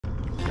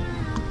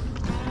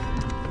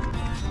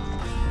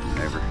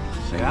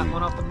seen. Got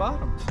one off the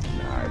bottom.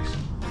 Nice.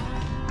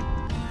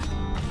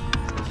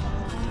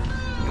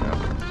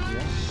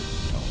 Yeah.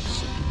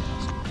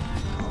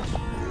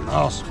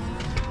 Awesome.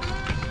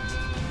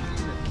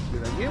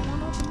 Did I get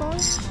one off the bottom?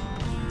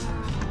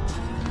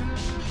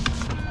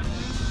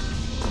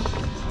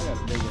 I got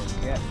a big old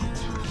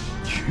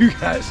catfish. You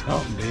got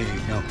something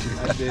big, don't you?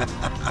 I did.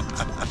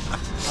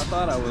 I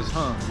thought I was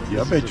hung.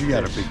 Yeah, I bet you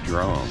got a big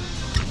drum.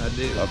 I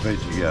do. I bet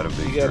you got a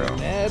big You got drum.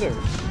 a net or?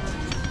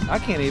 I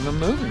can't even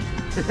move him.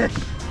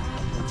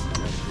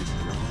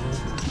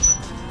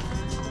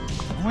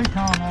 We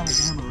call that a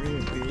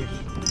redfish.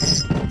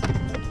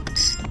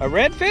 A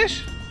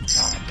redfish?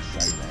 God,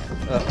 say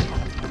that.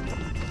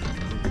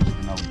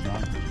 No,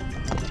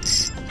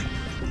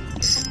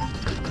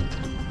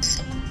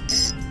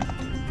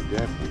 You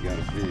definitely got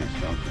a fish,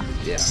 don't you?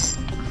 Yeah.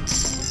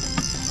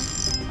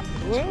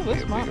 Well,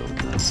 this might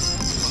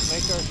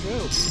make our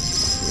show.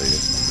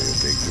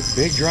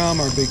 Big drum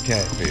or a big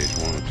catfish,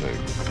 one or two.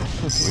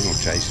 We're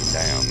gonna chase him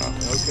down though.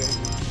 Okay.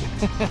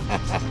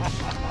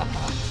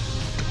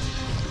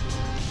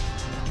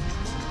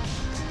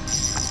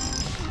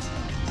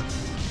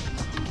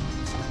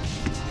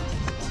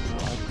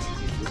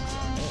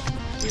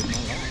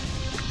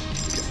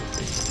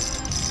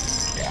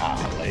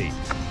 Golly.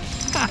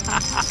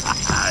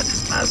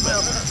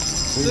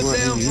 Sit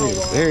down for a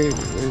while. There he is.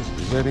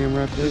 Is that him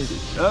right there?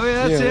 Oh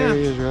yeah, that's There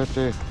he him. is right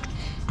there.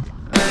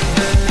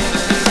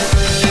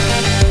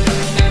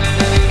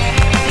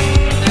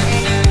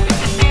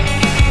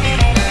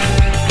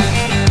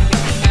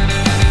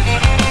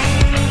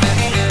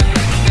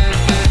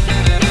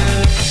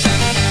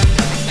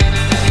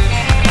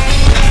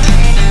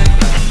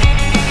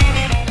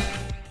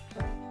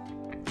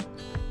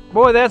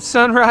 Boy, that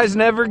sunrise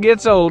never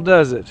gets old,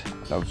 does it?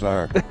 No,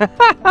 sir.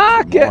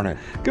 Good morning.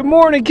 Good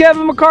morning,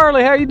 Kevin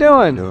McCarley. How you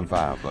doing? Doing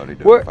fine, buddy.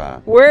 Doing fine.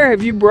 Where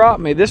have you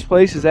brought me? This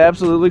place is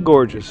absolutely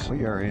gorgeous.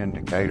 We are in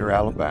Decatur,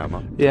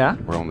 Alabama. Yeah.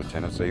 We're on the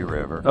Tennessee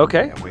River.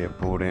 Okay. And we have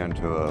pulled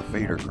into a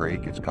feeder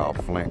creek. It's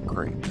called Flint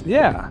Creek.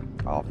 Yeah.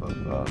 Off of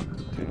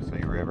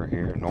Tennessee River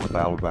here in North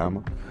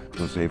Alabama.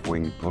 We'll see if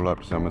we can pull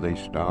up some of these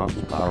stumps,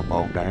 power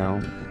boat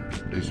down,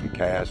 do some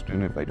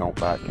casting. If they don't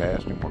bite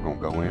casting, we're going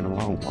to go in a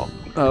long haul.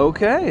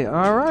 Okay,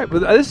 all right.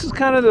 But this is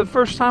kind of the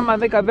first time I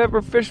think I've ever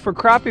fished for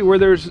crappie where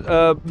there's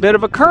a bit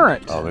of a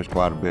current. Oh, there's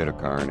quite a bit of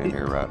current in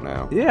here right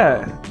now.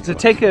 Yeah. Does it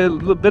take a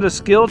little bit of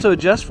skill to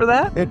adjust for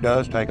that? It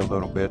does take a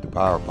little bit. The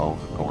power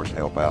poles, of course,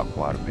 help out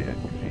quite a bit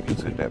because you can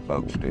sit that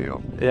boat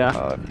still.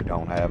 Yeah. If you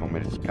don't have them,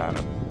 it's kind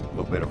of a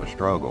little bit of a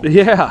struggle.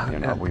 Yeah. You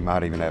know, we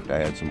might even have to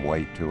add some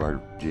weight to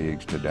our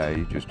jigs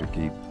today just to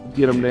keep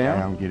Get them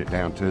down. Get it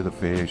down to the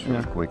fish at Yeah.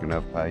 a quick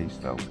enough pace.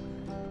 So,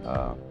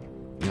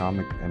 you know, I'm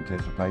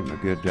anticipating a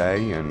good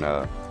day, and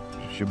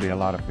should be a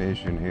lot of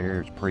fish in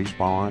here. It's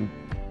pre-spawn,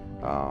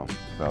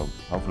 so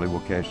hopefully we'll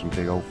catch some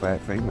big old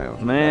fat females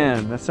today.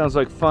 Man, that sounds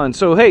like fun.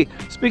 So, hey,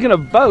 speaking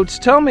of boats,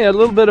 tell me a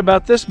little bit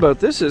about this boat.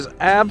 This is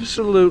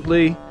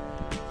absolutely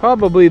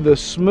probably the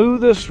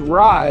smoothest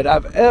ride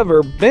I've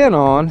ever been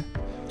on.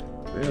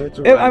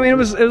 Yeah, I mean, it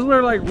was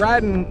literally like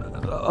riding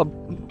a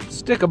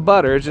stick of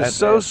butter. It's just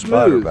so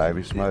smooth. Butter,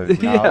 baby,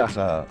 smooth. No,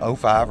 Yeah. It's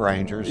 05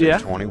 Rangers. Yeah.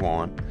 It's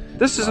 21.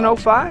 This is an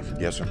 05?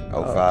 Yes, sir.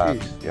 Oh, 05.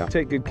 geez. Yeah.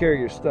 Take good care of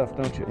your stuff,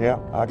 don't you? Yeah,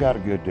 I got a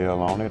good deal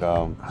on it.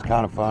 It's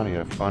kind of funny,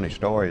 a funny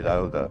story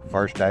though. The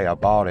first day I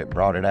bought it,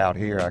 brought it out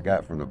here, I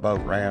got from the boat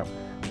ramp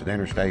to the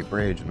interstate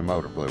bridge and the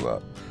motor blew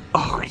up.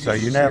 Oh, So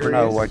you never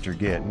know what you're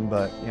getting,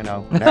 but you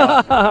know,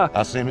 now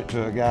I sent it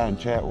to a guy in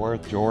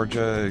Chatworth,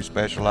 Georgia, who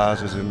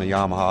specializes in the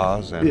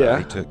Yamahas, and Yeah.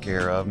 he took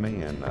care of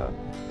me, and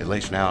at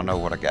least now I know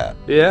what I got.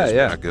 Yeah, It's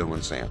yeah. been a good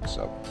one since,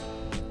 so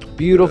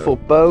Beautiful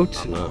boat.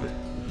 I love it.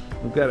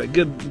 We've got a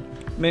good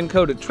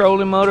Minn-coated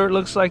trolling motor, it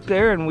looks like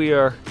there, and we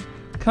are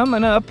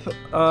coming up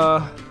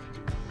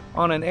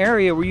on an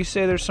area where you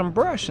say there's some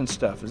brush and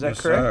stuff. Is that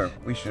Yes, correct? sir.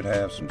 We should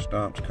have some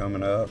stumps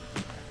coming up.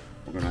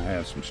 We're going to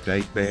have some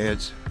stake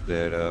beds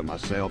that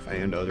myself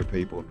and other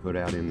people have put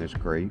out in this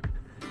creek.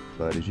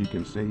 But as you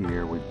can see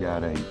here, we've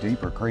got a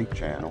deeper creek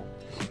channel.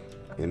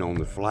 And on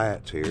the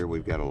flats here,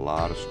 we've got a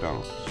lot of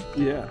stumps.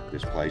 Yeah.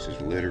 This place is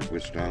littered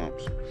with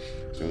stumps.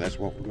 So that's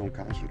what we're going to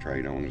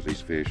concentrate on, is these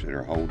fish that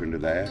are holding to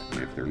that.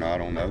 And if they're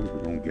not on those,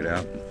 we're going to get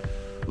out and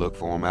look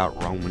for them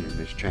out roaming in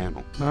this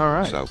channel. All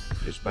right. So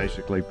it's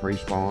basically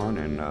pre-spawn,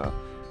 and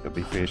there'll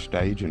be fish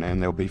staging,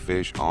 and there'll be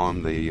fish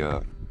on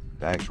the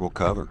actual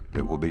cover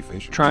that we'll be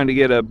fishing. Trying to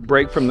get a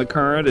break from the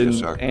current and Yes,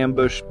 sir.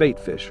 ambush bait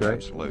fish, right?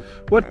 Absolutely.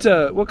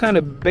 What kind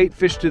of bait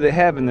fish do they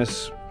have in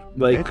this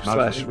lake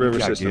slash river We've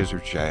got system?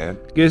 gizzard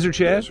shad. Gizzard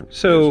shad? Yes, sir.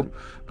 So Yes, sir.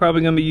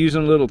 probably going to be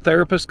using a little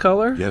therapist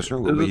color? Yes, sir.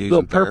 We'll be little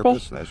using purple?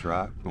 therapist. That's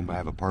right. We're gonna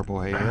have a purple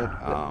head.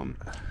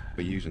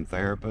 Be using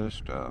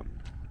therapist.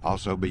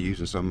 Also be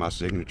using some of my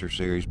signature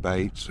series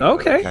baits.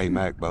 Okay.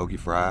 K-Mac Bogey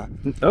Fry.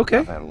 Okay.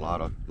 I've had a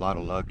lot of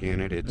luck in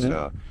it. It's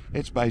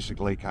it's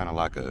basically kind of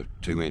like a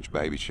 2-inch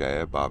baby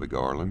shad, Bobby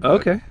Garland. but,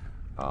 Okay.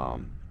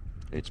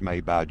 It's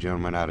made by a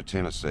gentleman out of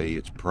Tennessee.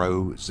 It's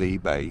Pro Z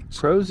Baits.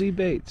 Pro Z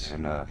Baits.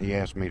 And he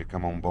asked me to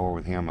come on board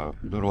with him a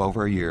little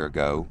over a year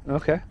ago.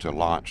 Okay. To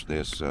launch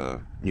this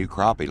new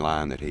crappie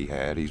line that he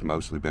had. He's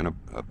mostly been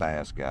a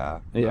bass guy.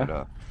 Yeah.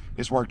 But,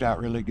 it's worked out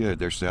really good.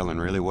 They're selling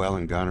really well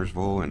in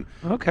Guntersville, and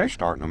they're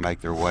starting to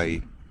make their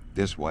way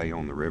this way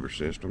on the river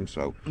system.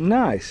 So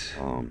nice.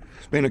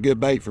 It's been a good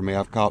bait for me.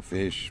 I've caught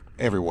fish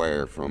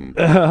everywhere from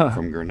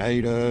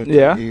Grenada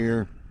to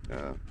here.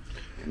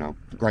 You know,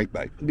 great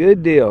bait.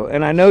 Good deal.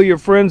 And I know you're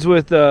friends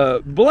with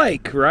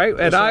Blake, right?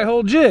 At Eye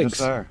Hole Jigs. Yes,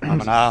 sir. I'm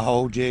an eye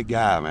hole jig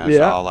guy, man.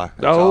 That's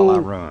all I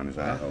run is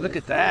eye hole. Look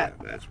at that.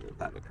 That's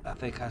what I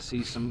think I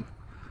see some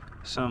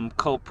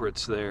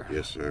culprits there.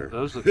 Yes, sir.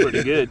 Those look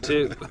pretty good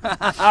too.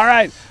 All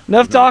right,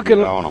 enough talking.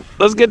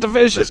 Let's get to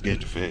fishing. Let's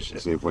get to fishing.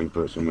 See if we can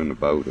put some in the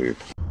boat here.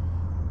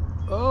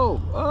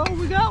 Oh,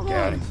 we got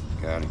one.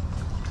 Got him.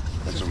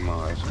 That's a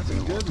nice. That's a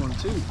good one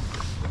too.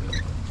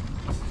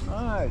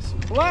 Nice.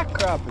 Black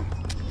crappie.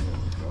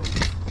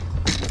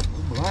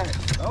 Black.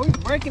 Oh, he's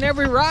breaking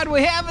every rod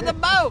we have in the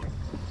boat.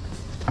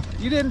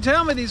 You didn't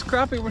tell me these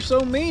crappie were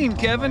so mean,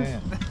 Kevin.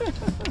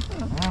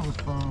 That was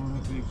fun on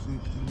that big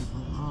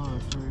 16-foot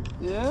rod too.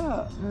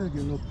 Yeah. There's a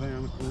good little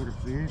pound-and-a-quarter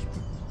fish.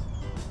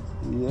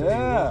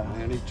 Yeah.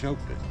 Man, he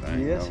choked that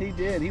thing. Yes, he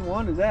did. He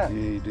wanted that. Yeah,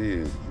 he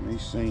did. When he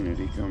seen it,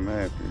 he come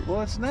after it.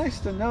 Well, it's nice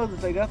to know that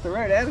they got the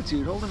right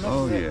attitude. Holding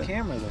up to that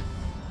camera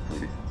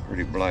though.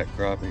 Pretty black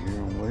crappie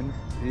here on Wheeler.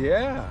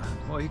 Yeah.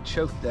 Well, he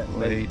choked that.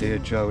 Well, he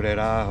did choke that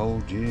eye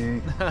hole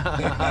jig.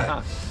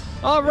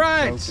 All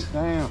right. Choked it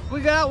down.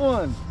 We got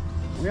one.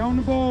 We on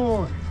the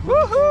board.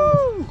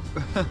 Woohoo!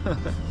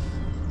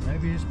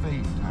 Maybe it's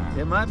feeding time.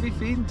 It might be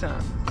feeding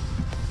time.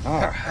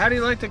 All right. How do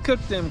you like to cook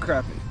them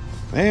crappie?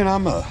 Man,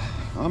 I'm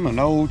an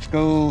old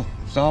school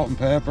salt and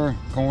pepper,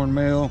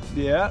 cornmeal.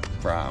 Yeah.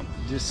 Fry 'em.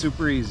 Just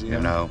super easy. You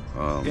know.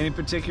 Any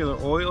particular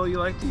oil you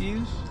like to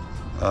use?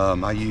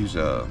 I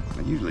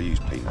usually use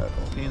peanut oil.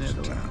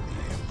 Peanut oil.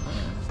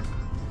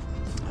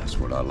 That's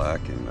what I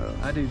like, and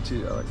I do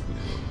too. I like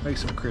peanut oil.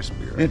 Makes them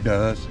crispier. It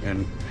does,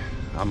 and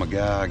I'm a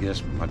guy. I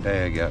guess my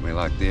dad got me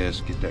like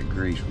this. Get that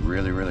grease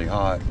really, really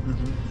hot,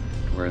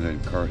 where the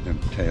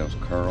tails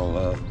curl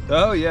up.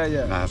 Oh yeah,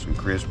 yeah. Nice and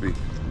crispy.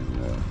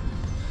 And,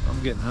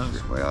 I'm getting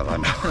hungry. Well, I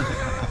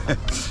know.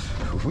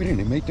 We didn't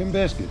even eat them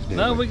biscuits, did we?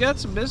 No, we got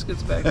some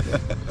biscuits back there.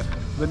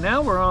 But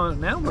now we're on.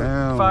 Now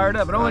we're fired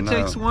up. It only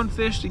takes one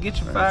fish to get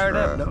you fired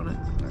up, don't it?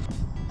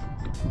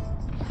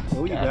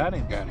 Oh, you got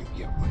him. Got him.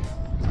 Yeah.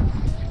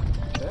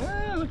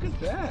 Yeah, look at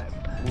that.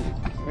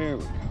 There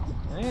we go.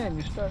 Man,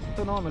 you're starting to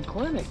put on a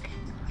clinic.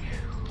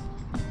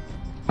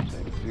 Just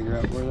had to figure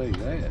out where they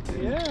at.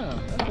 Yeah,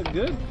 that's a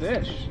good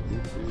fish.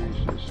 Good fish.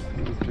 This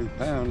 22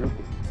 pounder.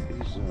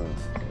 He's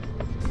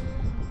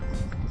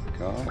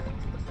caught.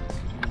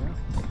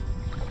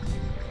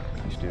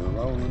 Still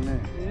rolling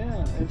there.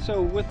 Yeah, and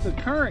so with the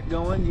current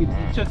going, you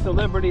took the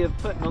liberty of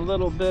putting a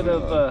little bit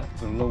of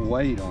put a little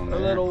weight on there.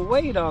 A little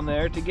weight on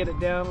there to get it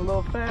down a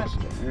little faster.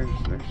 There's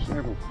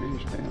several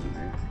fish down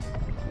there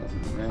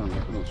around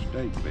that little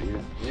stake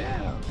bed.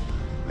 Yeah.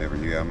 Never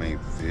knew how many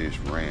fish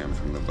ran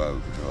from the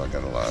boat until I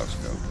got a live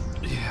scope.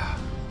 Yeah.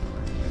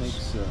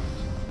 Makes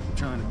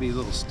trying to be a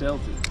little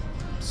stealthy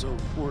so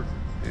important.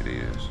 It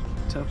is.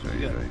 Tough So to you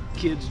get say.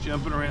 Kids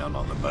jumping around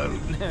on the boat.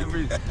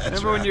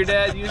 Remember when your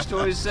dad used to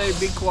always say,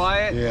 "Be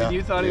quiet," and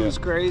you thought he was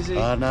crazy?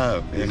 I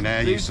know, and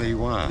now you see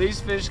why. These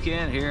fish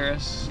can't hear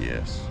us.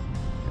 Yes,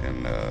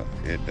 and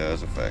it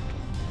does affect them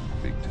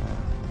big time.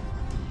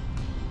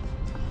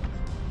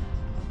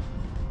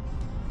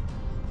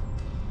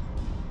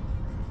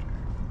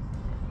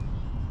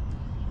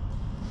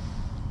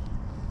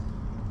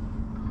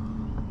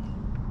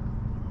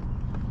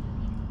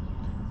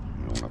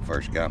 When I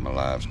first got my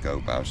live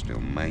scope, I was still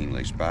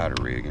mainly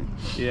spider rigging.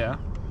 Yeah.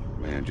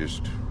 Man,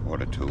 just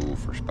what a tool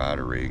for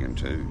spider rigging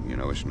too. You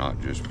know, it's not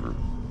just for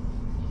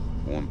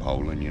one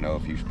poling. You know,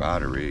 if you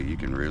spider rig, you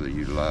can really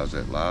utilize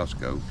that live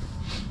scope.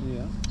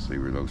 Yeah. See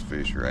where those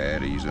fish are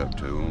at, ease up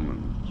to them.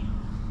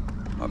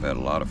 And I've had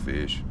a lot of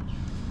fish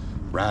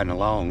riding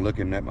along,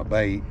 looking at my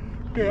bait,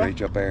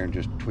 reach up there and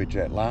just twitch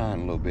that line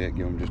a little bit,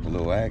 give them just a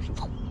little action.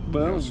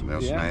 Boom.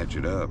 They'll snatch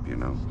it up, you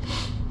know.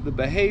 The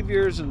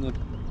behaviors and the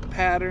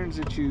patterns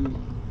that you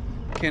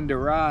can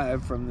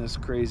derive from this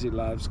crazy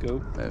live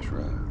scope. That's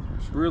right.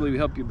 Really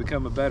help you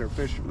become a better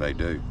fisherman. They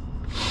do.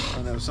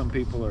 I know some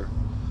people are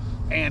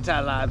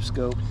anti-live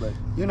scope, but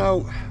you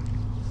know,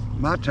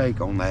 my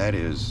take on that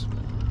is,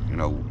 you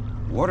know,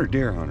 what are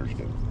deer hunters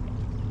doing?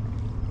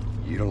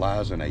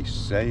 Utilizing a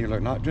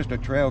cellular, not just a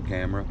trail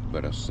camera,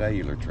 but a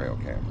cellular trail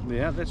camera.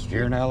 yeah, that's true.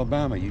 Here in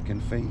Alabama, you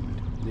can feed.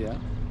 Yeah.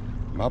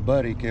 My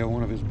buddy killed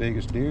one of his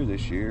biggest deer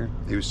this year.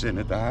 He was sitting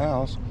at the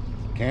house,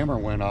 camera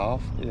went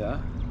off. Yeah.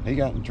 He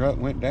got in the truck,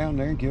 went down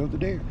there and killed the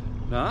deer.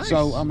 Nice.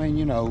 So, I mean,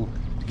 you know,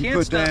 you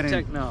can't stop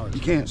technology.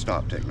 You can't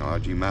stop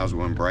technology. You might as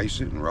well embrace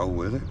it and roll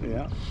with it.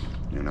 Yeah.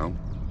 You know,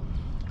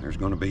 there's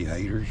going to be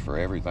haters for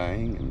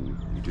everything, and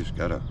you just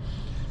got to...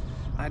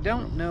 I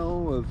don't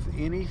know of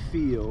any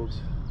field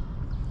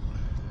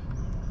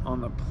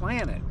on the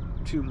planet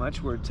too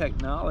much where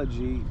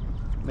technology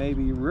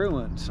maybe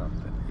ruined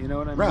something. You know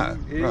what I mean? Right,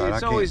 right.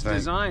 It's I always can't think.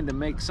 designed to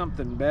make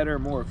something better,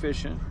 more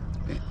efficient.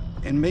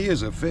 And me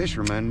as a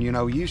fisherman, you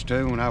know, used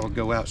to when I would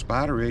go out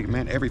spider rigging,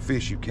 man, every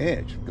fish you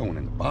catch going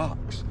in the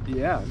box.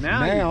 Yeah.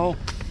 Now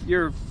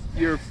you're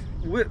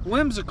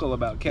whimsical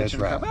about catching.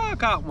 That's right. Oh, I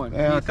caught one.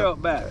 Yeah, You throw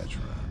it back. That's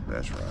right.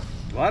 That's right.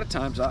 A lot of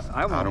times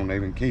I won't. I don't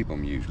even keep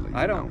them usually.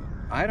 I don't.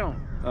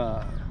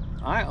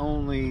 I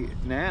only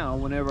now,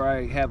 whenever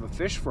I have a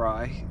fish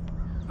fry,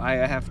 I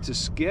have to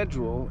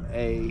schedule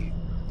a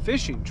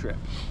fishing trip.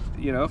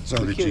 You know, So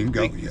that you can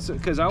go.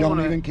 Because I don't want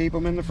even to. keep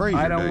them in the freezer.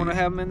 I don't do want to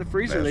you? have them in the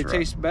freezer. That's They right.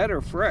 taste better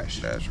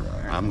fresh. That's right.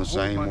 There's I'm a the whole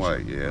same bunch way.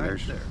 of Yeah, right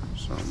there's there.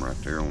 some right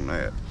there on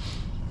that.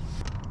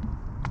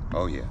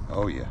 Oh yeah.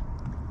 Oh yeah.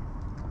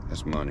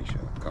 That's money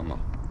shot. Come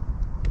on.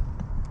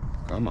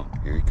 Come on.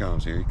 Here he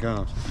comes. Here he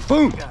comes.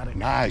 Boom. Got it.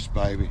 Nice,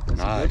 baby. That's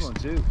nice. a good one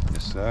too.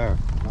 Yes, sir.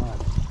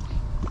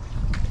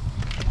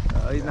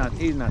 He's not that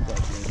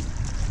good.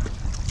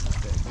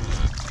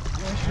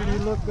 Yeah, should he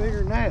look bigger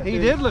than that? He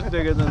did look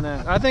bigger than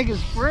that. I think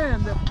his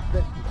friend that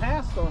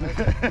passed on it.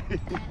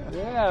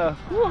 Yeah.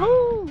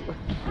 Woohoo!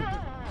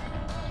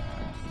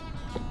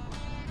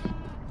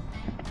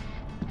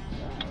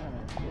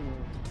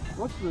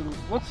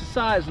 What's the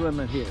size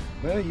limit here?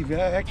 Well, you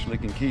actually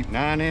can keep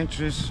 9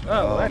 inches.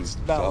 Oh, that's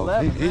about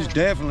 11 He's now.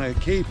 definitely a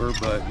keeper,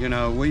 but you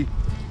know we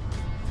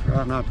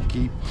try not to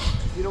keep.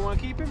 You don't want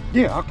to keep him?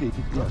 Yeah, I'll keep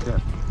it. Yeah,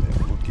 definitely.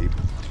 Yeah, we'll keep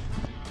it.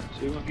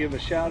 So you want to give a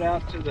shout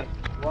out to the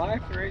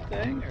wife or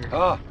anything? Or?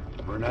 Ah,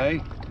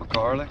 Renee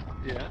McCarley,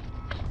 Yeah.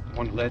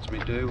 one that lets me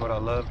do what I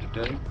love to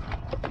do.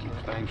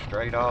 Keeps things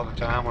straight all the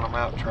time when I'm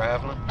out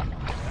traveling.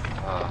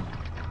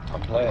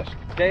 I'm blessed.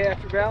 Day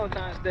after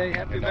Valentine's Day.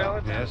 Happy You know,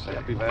 Valentine's yes, Day.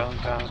 happy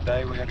Valentine's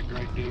Day. We had a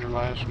great dinner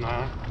last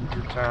night.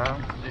 Good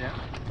time. Yeah.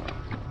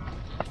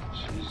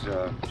 She's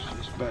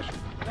special.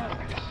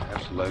 Nice.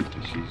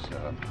 Absolutely.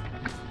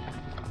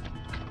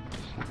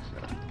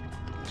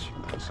 She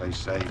might say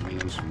saved me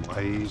in some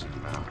ways,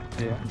 and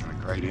Yeah. a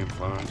great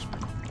influence.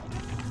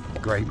 A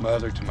great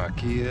mother to my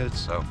kids,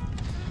 so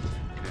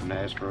couldn't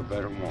ask for a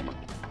better woman.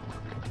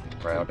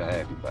 Proud to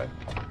have you, babe.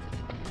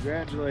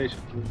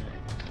 Congratulations, Renee.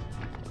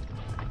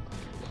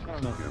 I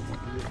don't know. Good one.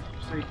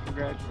 Say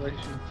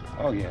congratulations.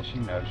 Oh yeah, she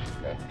knows she's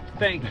got it.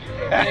 Thank you.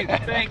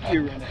 Thank you,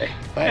 Renee.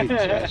 Thanks,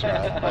 that's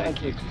right.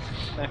 Thank you.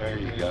 Thank There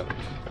you go.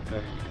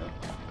 There you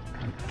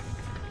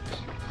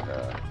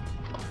go.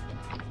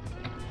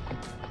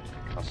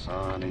 My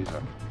son, he's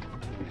a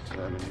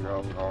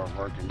 27-year-old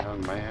hard-working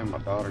young man. My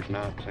daughter's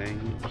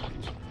 19.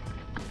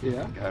 She's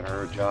Yeah. got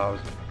her a job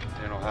as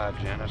a dental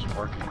hygienist,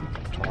 working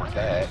toward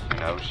that. You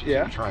know, she's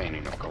Yeah. in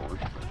training, of course.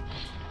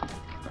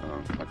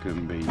 I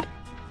couldn't be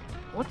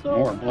What's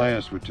more all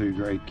blessed with 2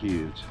 great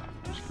kids,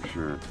 that's for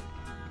sure.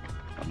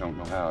 I don't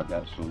know how I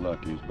got so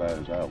lucky as bad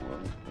as I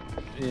was.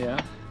 But, Yeah.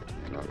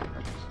 you know, I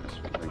guess that's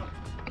what they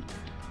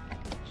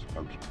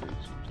supposed to be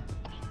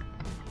sometimes.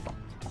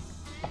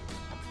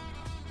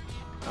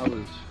 I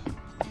was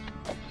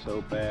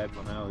so bad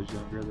when I was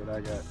younger that I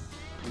got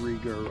 3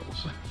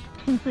 girls.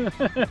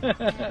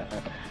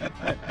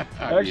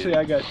 Actually,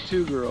 I got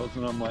 2 girls,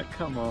 and I'm like,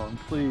 come on,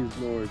 please,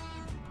 Lord,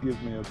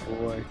 give me a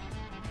boy.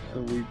 So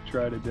we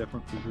tried a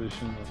different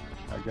position.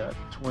 And I got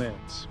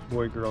twins,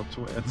 boy-girl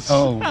twins.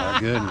 Oh my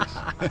goodness.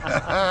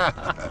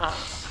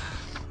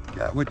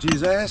 Got what you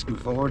was asking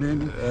for,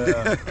 didn't you?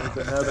 With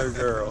another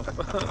girl.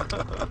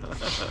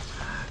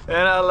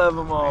 And I love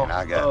them all. And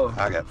I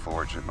got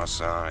fortunate. My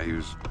son, he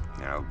was,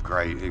 you know,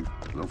 great. He was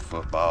a little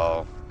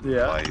football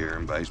player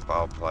and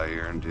baseball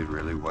player, and did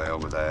really well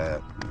with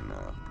that. And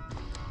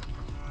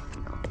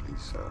you know,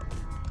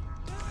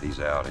 he's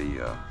out. He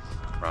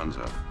runs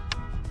a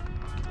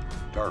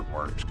dirt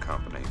works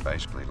company,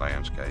 basically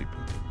landscaping.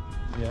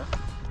 Yeah.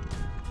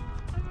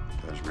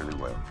 Does really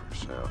well for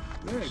himself.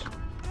 Very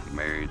He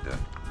married the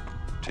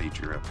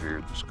teacher up here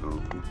at the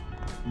school.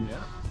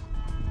 Yeah.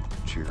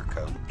 Cheer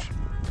coach.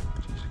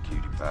 She's a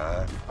cutie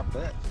pie. I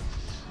bet.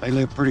 They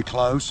live pretty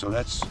close, so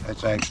that's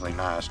actually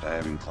nice to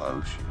have him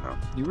close, you know.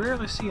 You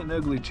rarely see an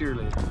ugly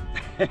cheerleader.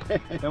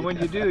 And when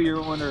you do,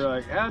 you're wondering,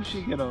 like, how'd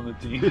she get on the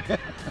team?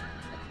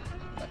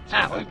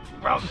 How we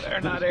from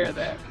there, not air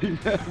that. You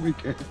gotta be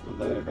careful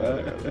there,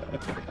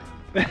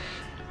 right?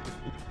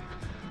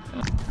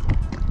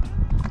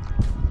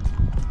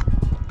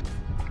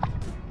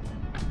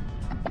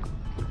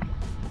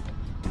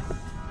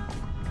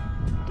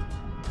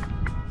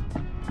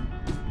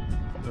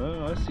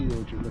 Oh, I see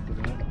what you're looking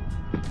at.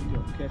 You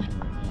don't catch him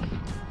right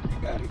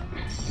now. Got it.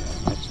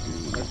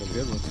 That's a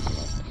good one.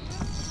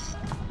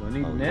 Do I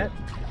need a net?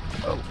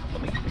 Oh,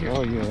 let me here.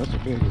 Oh yeah, that's a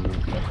big one.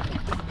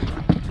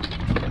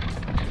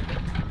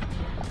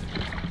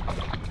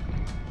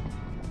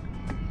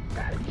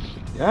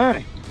 Got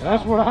it.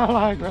 That's what I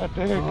like right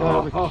there,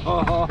 Bobby.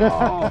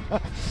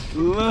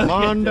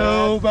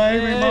 Mondo,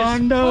 baby,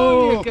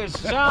 Mondo. Yes,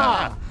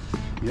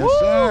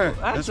 sir.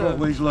 That's what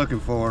we's looking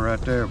for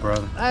right there,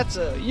 brother. That's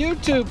a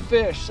YouTube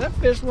fish. That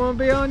fish won't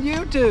be on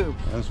YouTube.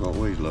 That's what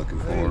we's looking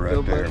There you for go,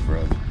 right there, buddy.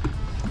 brother.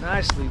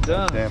 Nicely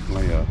done.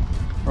 Definitely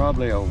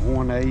probably a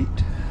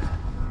 1/8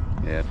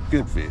 Yeah,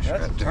 good fish.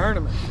 That's right a there.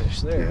 tournament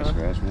fish there, Yes, huh?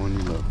 that's one you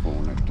look for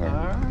in that All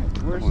tournament.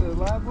 right, where's the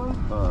live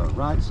one?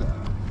 Right side.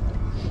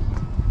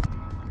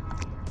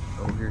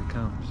 Oh, here he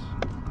comes.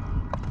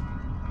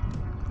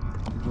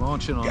 He's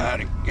launching on Got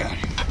it. him, got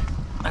him.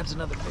 That's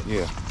another fish.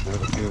 Yeah,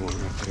 another good one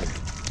right there.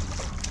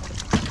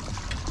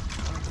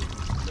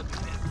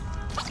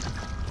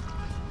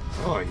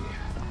 Oh yeah.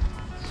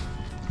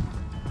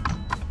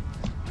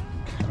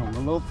 Got on a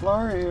little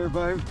flurry here,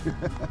 baby.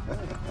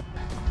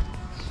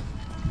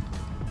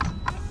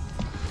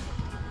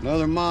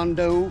 Another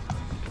Mondo.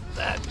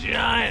 That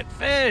giant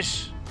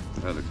fish.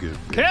 Another good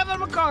fish. Kevin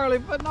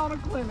McCarley putting on a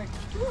clinic.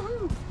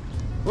 Woohoo.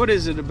 What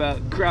is it about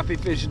crappie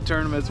fishing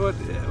tournaments?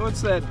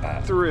 What's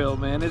that thrill,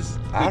 man? It's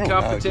I the don't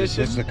know,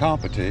 competition it's the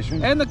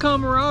competition. and the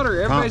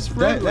camaraderie. Everybody's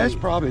friendly. That's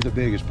probably the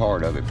biggest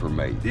part of it for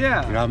me.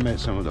 Yeah. You know, I've met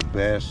some of the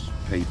best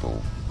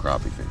people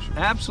crappie fishing.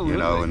 Absolutely. You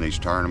know, in these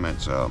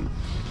tournaments.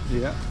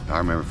 Yeah. I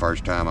remember the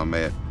first time I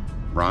met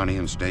Ronnie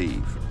and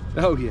Steve.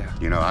 Oh yeah.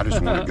 You know, I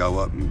just want to go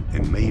up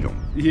and meet them.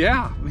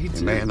 Yeah, me too.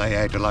 And man, they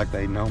acted like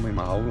they'd known me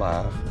my whole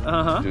life.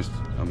 Uh-huh. Just,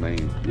 I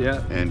mean,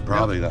 Yeah. and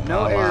probably the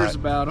no airs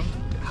about them.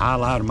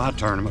 highlight of my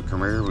tournament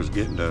career was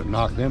getting to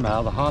knock them out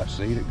of the hot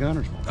seat at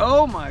Gunnersville.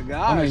 Oh my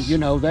gosh. I mean, you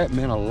know, that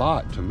meant a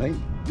lot to me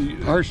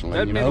personally.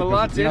 That you meant know, a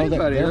lot 'cause, to you know,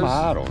 anybody. They're It my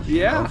was- idols.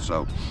 yeah. You know?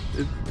 So,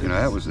 you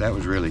know, that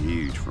was really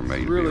huge for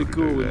me. To really be able to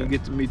cool do when that. you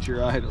get to meet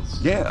your idols.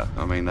 Yeah,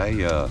 I mean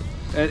they.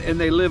 And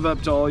they live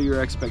up to all your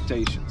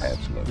expectations.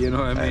 Absolutely. You know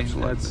what I mean?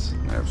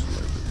 Absolutely.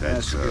 Absolutely.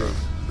 That's good.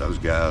 Those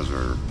guys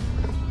are,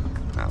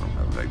 I don't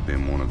know, they've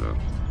been one of the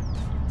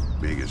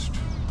biggest,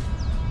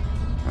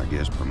 I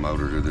guess,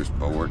 promoters of this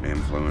sport and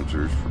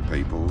influencers for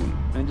people.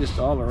 And just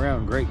all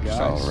around great guys.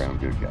 Just all around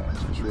good guys.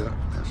 That's right.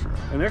 That's right.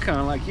 And they're kind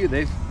of like you.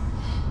 They've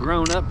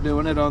grown up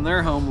doing it on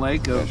their home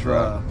lake of That's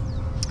right.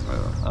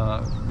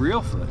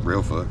 Real Foot.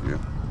 Real foot, yeah.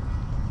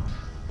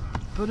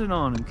 Put it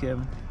on him,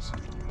 Kevin.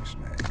 Snag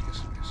this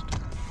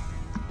time.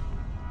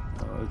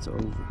 Oh, it's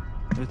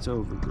over. It's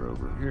over,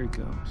 Grover. Here he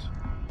comes.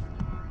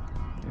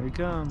 Here he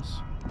comes.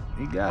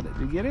 He got it.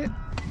 Did you get it?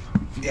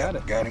 Yeah,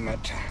 got him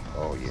that time.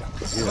 Oh, yeah.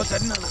 What's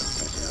that another?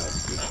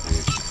 That's another good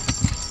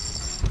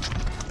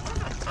fish.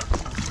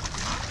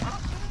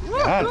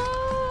 Got it.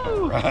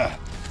 All right.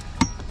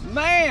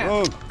 Man!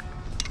 Oh,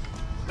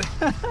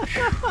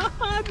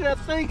 I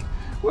think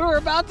we were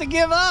about to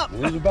give up. we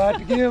was about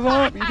to give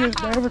up. You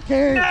just never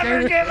can.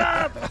 Never give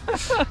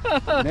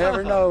up.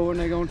 Never know when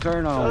they're going to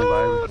turn on,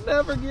 Oh, baby.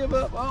 never give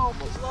up. I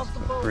almost lost the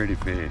boat. Pretty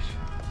fish.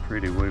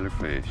 Pretty wheeler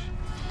fish.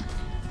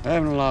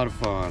 Having a lot of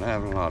fun.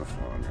 Having a lot of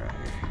fun right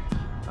here.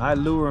 I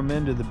lure him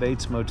into the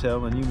Bates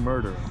Motel and you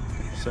murder him.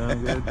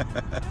 Sound good?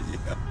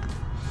 Yeah.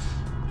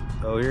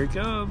 Oh, here he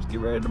comes. Get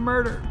ready to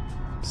murder.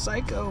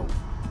 Psycho.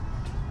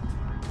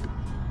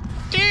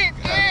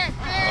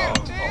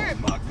 Oh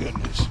my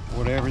goodness.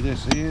 Whatever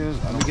this is,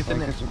 I don't get the think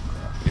net. it's a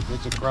crappie. If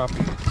it's a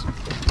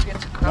crappie,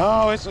 It's a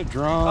oh, it's a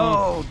drum.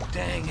 Oh,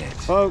 dang it.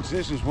 Folks,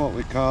 this is what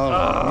we call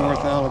a North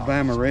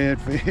Alabama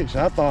redfish.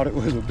 I thought it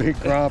was a big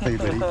crappie,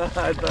 but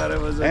I thought it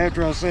was a...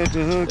 after I set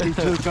the hook, he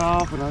took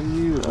off, and I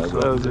knew it was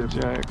something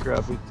different. giant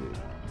crappie, too.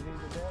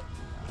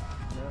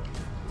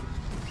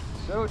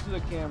 Show it to the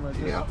camera.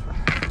 Yeah.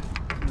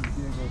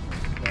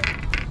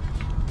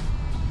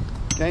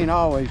 Can't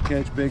always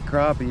catch big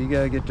crappie. You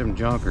gotta get them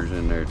junkers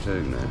in there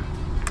too now.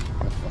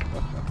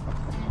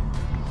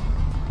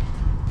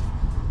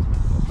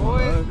 Boy,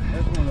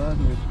 that's one of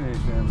the ugliest fish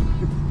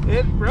ever.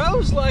 it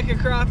rose like a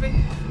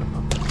crappie.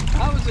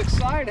 I was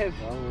excited.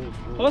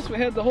 Plus, we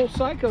had the whole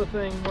Psycho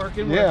thing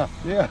working. Yeah.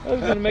 That was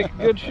going to make a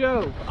good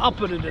show. I'll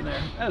put it in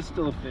there. That's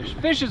still a fish.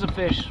 Fish is a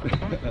fish.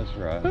 That's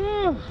right.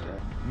 Oh.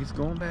 He's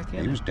going back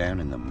in. He was down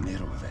in the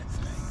middle of that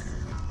thing.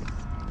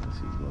 Where's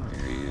he going?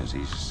 There he is.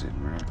 He's just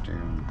sitting right there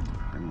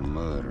in the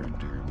mud right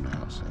there on the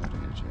outside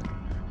edge of it.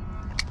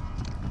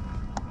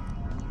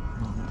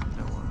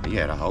 He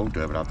had a hold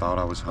of it. I thought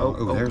I was home.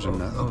 Oh, there's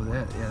another. Oh,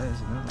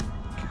 there's another.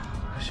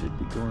 I should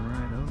be going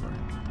right over it.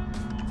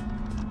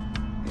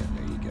 Yeah,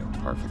 there you go.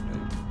 Perfect,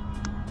 dude.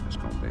 That's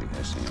gonna be.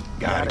 That's him.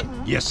 Got it.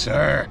 Yes,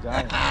 sir.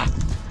 Got it.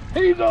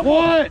 He's on.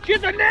 What?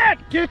 Get the net!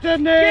 Get the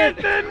net!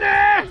 Get the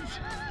net!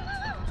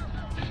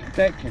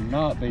 That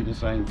cannot be the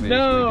same fish.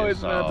 No, we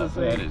it's just not saw. the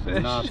same That is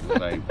fish. not the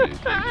same fish we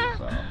just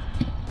saw.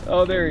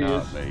 Oh, there he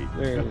Cannot is. be.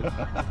 There he is.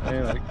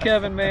 Anyway,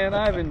 Kevin, man,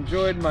 I've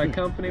enjoyed my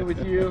company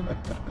with you.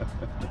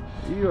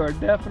 You are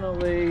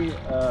definitely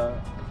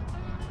a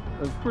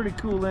pretty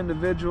cool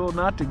individual,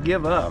 not to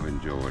give up. I've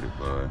enjoyed it,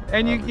 bud.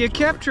 And I've you enjoyed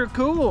kept it. your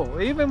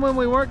cool, even when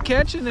we weren't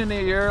catching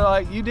any. You're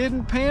like, you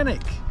didn't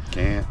panic.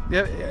 Can't.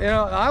 You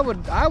know, I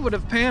would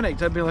have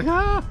panicked. I'd be like,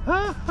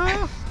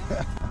 ah.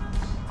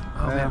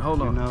 Oh man,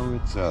 hold on. You know,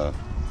 it's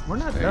We're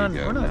not there done. you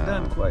go We're not now.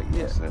 done quite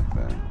yet. That's that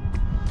thing.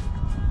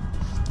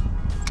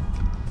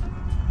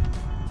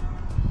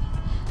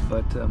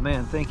 But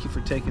man, thank you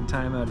for taking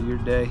time out of your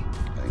day.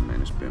 Hey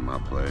man, it's been my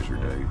pleasure,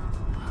 dude.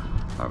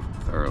 I've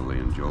thoroughly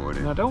enjoyed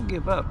it. Now don't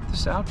give up.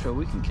 This outro,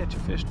 we can catch a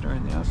fish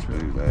during the Let's outro.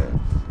 do that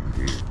right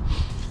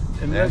here.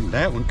 And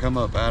that one come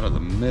up out of the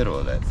middle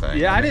of that thing.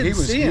 Yeah, I didn't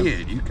see him. He was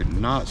hid. You could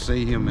not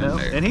see him in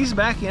there. And he's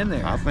back in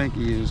there. I think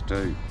he is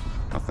too.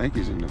 I think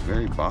he's in the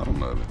very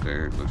bottom of it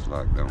there, it looks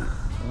like, don't it?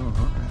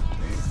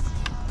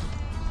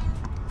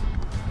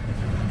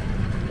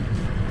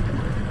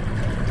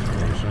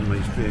 Some of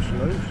these fish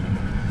loose.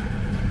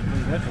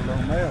 That's a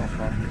little male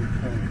probably.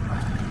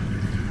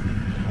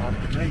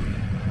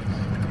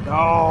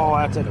 Oh,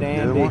 that's a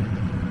dandy.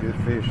 Good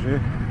fish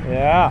here.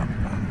 Yeah.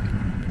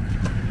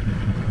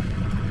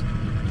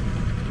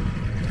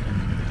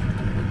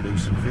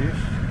 Decent fish.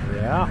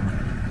 Yeah.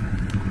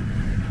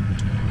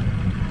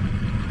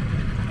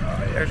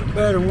 Oh, there's a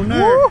better one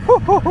there.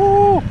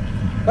 Woo-hoo-hoo-hoo.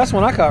 That's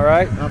one I caught,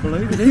 right? I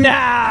believe it.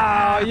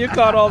 No, you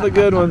caught all the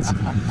good ones.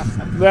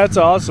 That's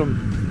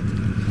awesome.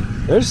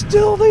 These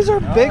are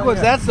big ones.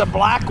 That's the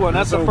black one.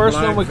 That's the first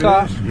one we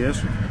caught.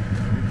 Yes, sir.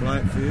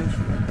 Black fish,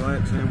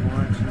 blacks and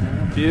whites in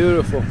there.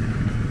 Beautiful. We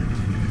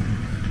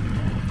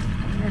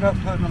ended up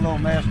putting a little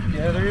mess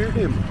together here,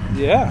 didn't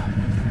we? Yeah.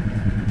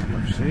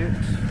 Number 6.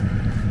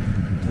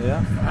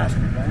 Yeah. Faster,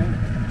 man.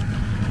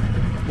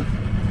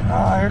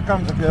 Ah, here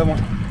comes a good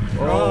one.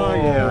 Oh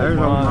yeah, there's a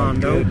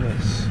Mondo.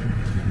 Goodness.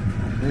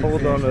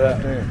 Hold on to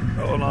that. There.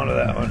 Hold on to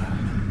that one.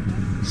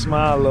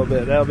 Smile a little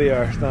bit. That'll be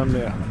our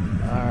thumbnail.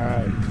 All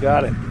right,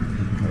 got it.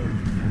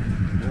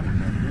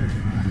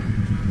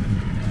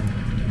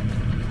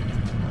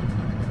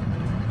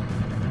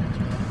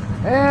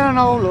 And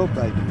old little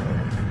baby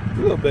love.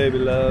 Little baby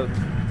love.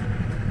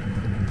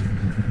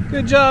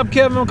 Good job,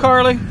 Kevin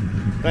McCarley.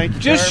 Thank you.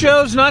 Just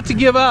Jeremy. shows not to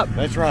give up.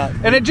 That's right.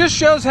 And it just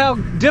shows how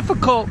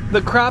difficult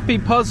the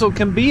crappie puzzle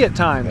can be at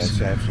times.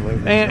 That's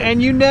absolutely.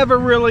 And you never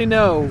really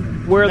know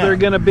where they're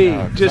going to be.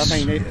 Just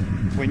I mean,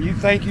 when you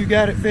think you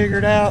got it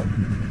figured out,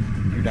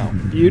 you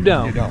don't. You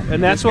don't. You don't. And You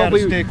that's just what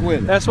gotta stick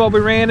with it. That's what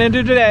we ran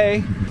into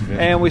today. Yeah.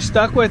 And we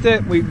stuck with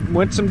it. We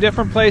went some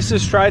different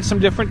places, tried some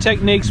different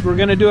techniques. We're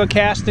going to do a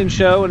casting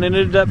show, and it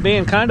ended up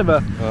being kind of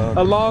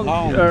a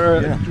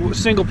long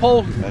single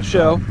pole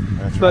show. Right.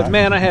 That's but right.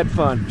 man, I had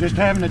fun. Just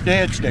having a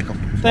dead stick 'em.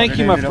 Thank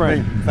you, my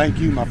friend. Thank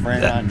you, my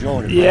friend. I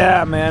enjoyed it.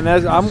 Yeah, man.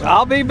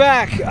 I'll be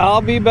back.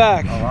 I'll be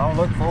back. Oh, I'll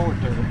look forward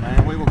to it,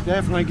 man. We will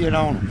definitely get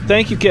on it.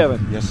 Thank you,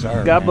 Kevin. Yes,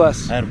 sir. God man.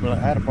 bless. Had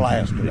a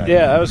blast today.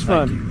 Yeah, that was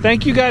fun.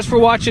 Thank you guys for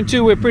watching,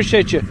 too. We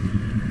appreciate you.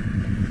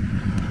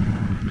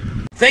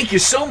 Thank you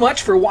so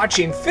much for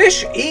watching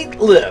Fish, Eat,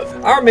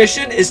 Live. Our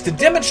mission is to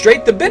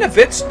demonstrate the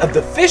benefits of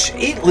the Fish,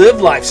 Eat,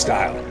 Live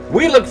lifestyle.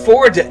 We look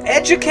forward to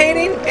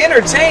educating,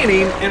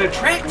 entertaining, and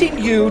attracting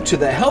you to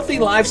the healthy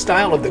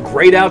lifestyle of the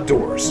great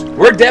outdoors.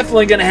 We're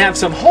definitely going to have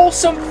some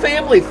wholesome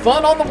family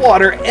fun on the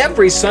water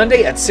every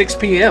Sunday at 6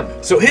 p.m.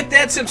 So hit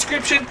that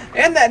subscription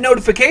and that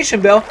notification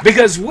bell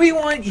because we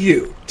want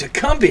you to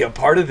come be a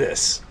part of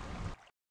this.